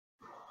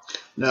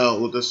Now,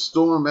 when the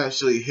storm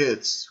actually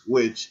hits,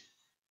 which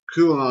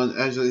Kuon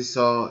actually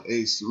saw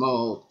a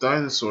small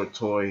dinosaur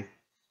toy,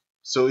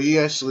 so he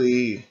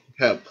actually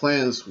had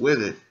plans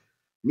with it.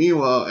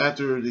 Meanwhile,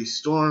 after the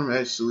storm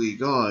actually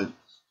gone,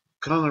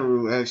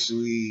 Konoru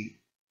actually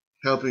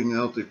helping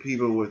out the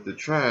people with the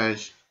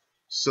trash.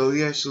 So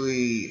he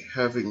actually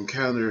have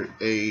encountered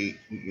a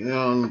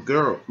young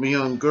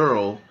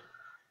girl,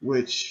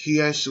 which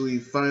he actually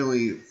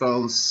finally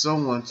found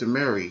someone to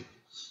marry,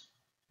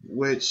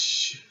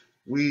 which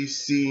we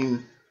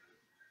seen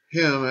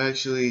him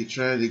actually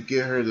trying to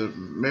get her to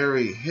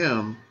marry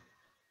him.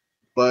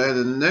 But in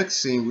the next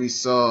scene, we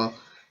saw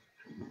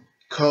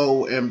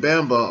Ko and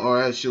Bamba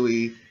are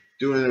actually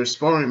doing their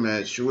sparring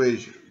match,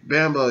 which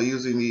Bamba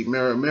using the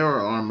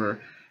Mirror armor,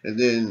 and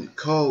then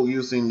Ko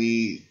using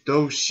the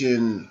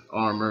Doshin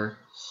armor,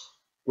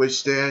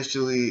 which they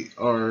actually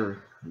are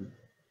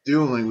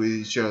dueling with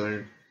each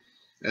other.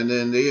 And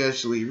then they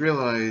actually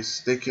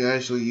realize they can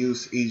actually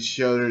use each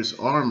other's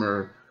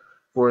armor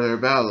for their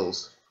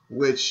battles,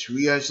 which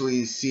we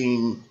actually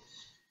seen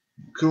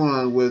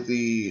Kuon with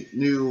the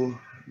new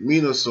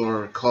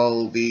Minosaur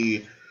called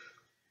the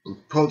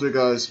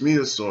Poltergeist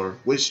Minosaur,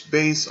 which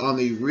based on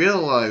the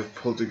real life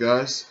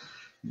Poltergeist,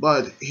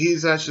 but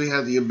he's actually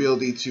had the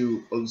ability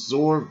to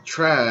absorb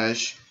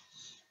trash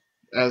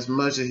as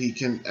much as he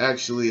can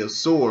actually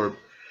absorb,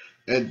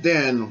 and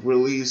then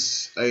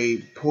release a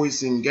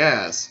poison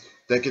gas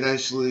that can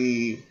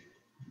actually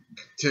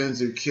tend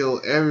to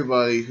kill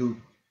everybody who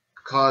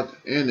caught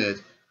in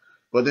it.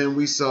 But then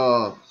we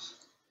saw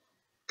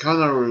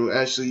Kanaru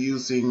actually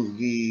using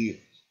the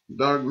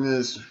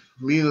darkness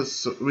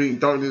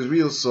darkness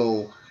real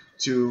soul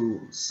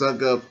to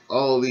suck up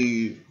all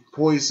the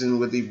poison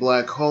with the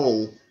black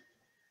hole,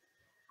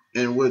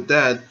 and with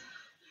that,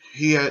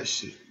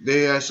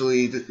 they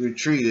actually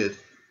retreated.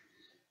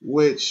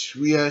 Which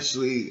we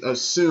actually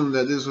assumed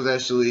that this was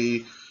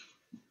actually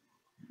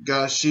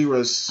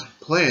Gashira's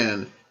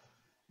plan,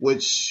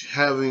 which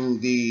having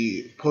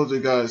the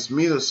poltergeist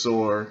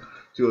Metasaur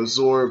to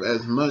absorb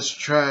as much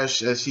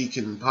trash as he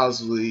can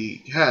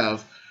possibly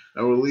have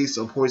and release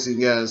a poison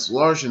gas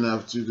large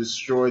enough to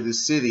destroy the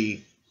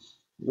city,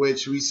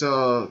 which we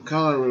saw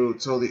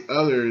Kanaru told the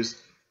others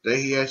that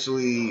he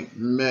actually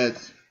met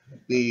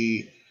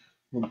the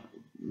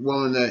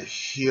woman that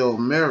he'll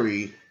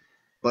marry,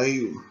 but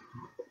he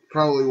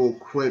probably will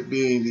quit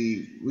being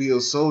the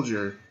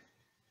Ryusoulger.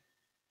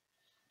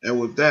 And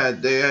with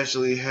that, they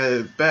actually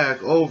headed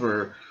back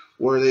over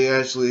where they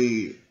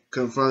actually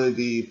confronted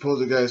the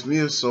Poltergeist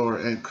Metasaur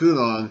and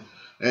Kunon,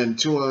 and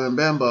Tua and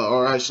Bamba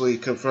are actually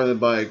confronted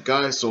by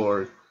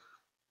Gaisorg,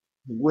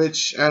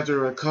 which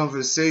after a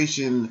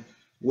conversation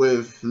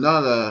with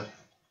Nada,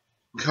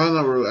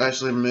 Kanaru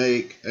actually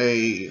make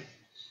a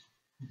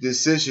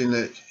decision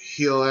that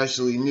he'll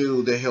actually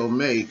knew that he'll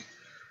make,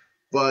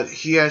 but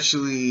he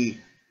actually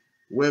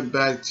went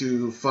back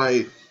to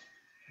fight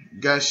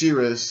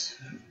Gashiras,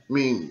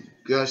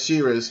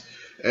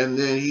 and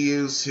then he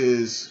used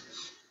his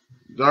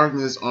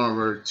darkness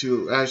armor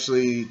to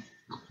actually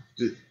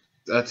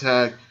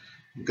attack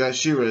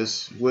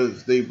Gashiras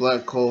with the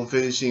black hole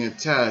finishing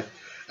attack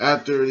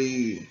after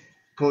the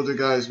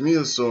poltergeist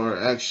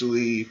Metasaur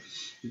actually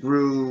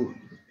grew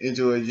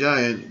into a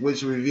giant,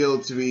 which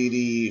revealed to be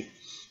the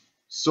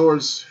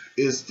source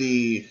is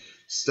the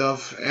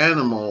stuffed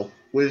animal,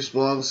 which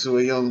belongs to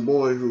a young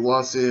boy who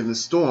lost it in the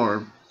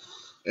storm.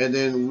 And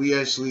then the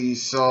we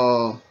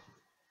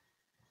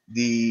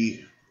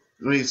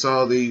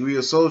saw the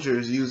real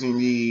soldiers using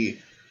the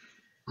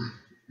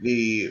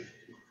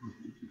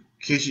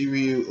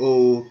Kishiryu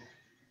o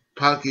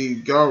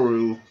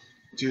Pakigaru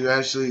to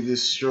actually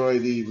destroy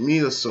the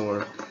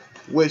Metasaur,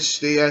 which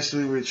they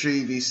actually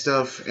retrieved the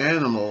stuffed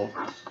animal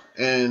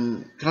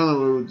and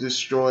Kanaru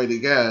destroy the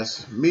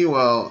gas.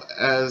 Meanwhile,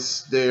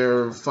 as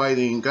they're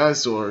fighting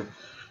Gaisorg,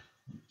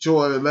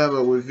 Joy and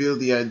Meva revealed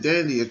the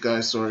identity of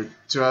Gaisorg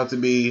turned out to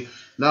be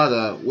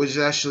Nada, which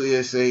actually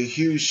is a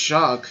huge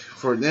shock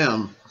for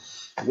them,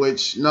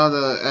 which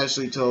Nada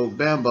actually told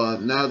Bamba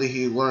now that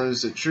he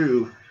learns the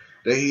truth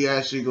that he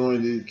actually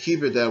going to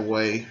keep it that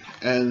way,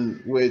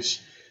 and which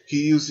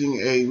he using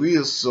a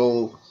real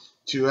soul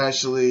to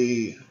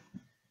actually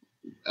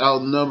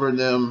outnumber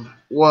them,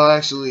 well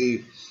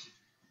actually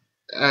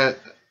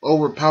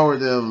overpower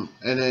them,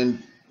 and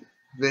then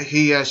that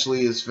he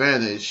actually is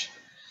vanished,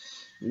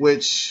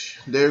 which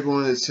they're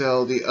going to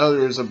tell the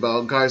others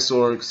about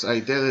Gaisorg's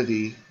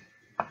identity,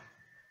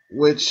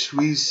 which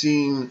we've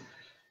seen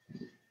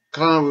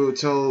Kanaru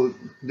told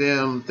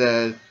them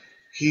that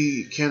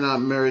he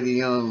cannot marry the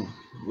young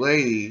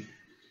lady,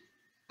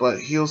 but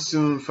he'll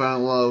soon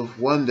find love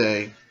one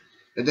day.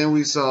 And then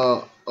we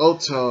saw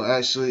Oto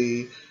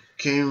actually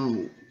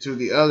came to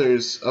the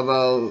others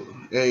about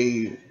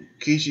a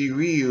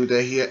Kishiryu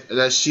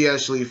that she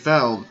actually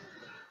found,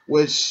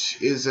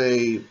 which is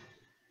a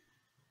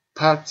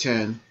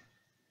Pakten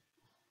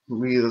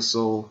real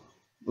soul.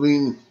 I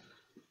mean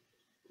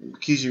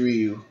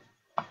Kishiryu.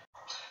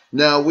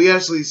 Now we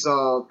actually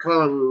saw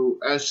Kanaru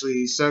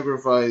actually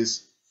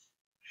sacrifice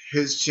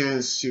his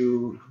chance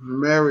to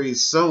marry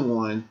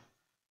someone,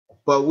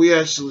 but we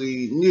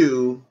actually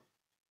knew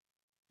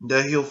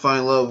that he'll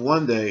find love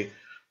one day.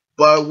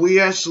 But we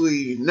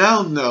actually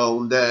now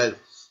know that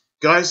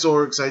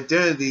Gaisorg's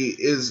identity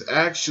is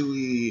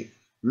actually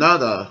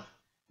Nada,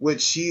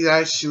 which he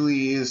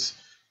actually is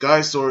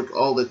Gaisorg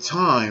all the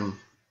time.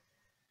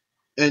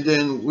 And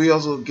then we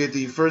also get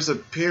the first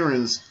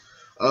appearance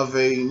of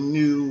a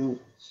new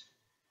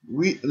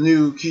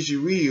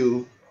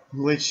Kishiryu,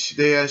 which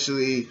they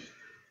actually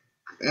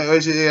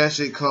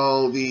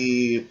call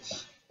the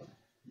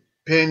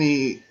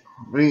Penton,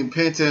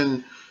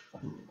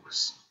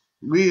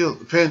 real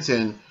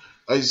Penton,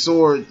 a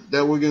zord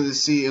that we're going to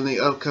see in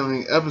the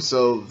upcoming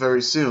episode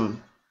very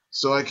soon.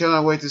 So I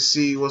cannot wait to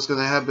see what's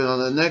going to happen on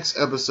the next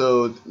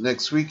episode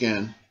next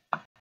weekend.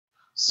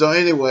 So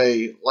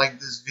anyway, like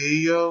this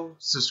video,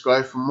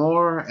 subscribe for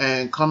more,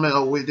 and comment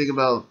on what you think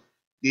about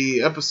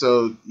the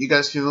episode. You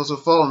guys can also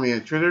follow me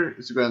on Twitter,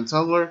 Instagram,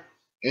 Tumblr,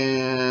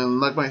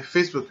 and like my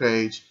Facebook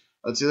page.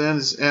 Until then,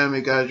 this is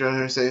Anime Guy John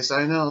here saying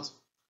sign out.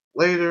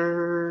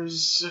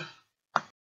 Laters.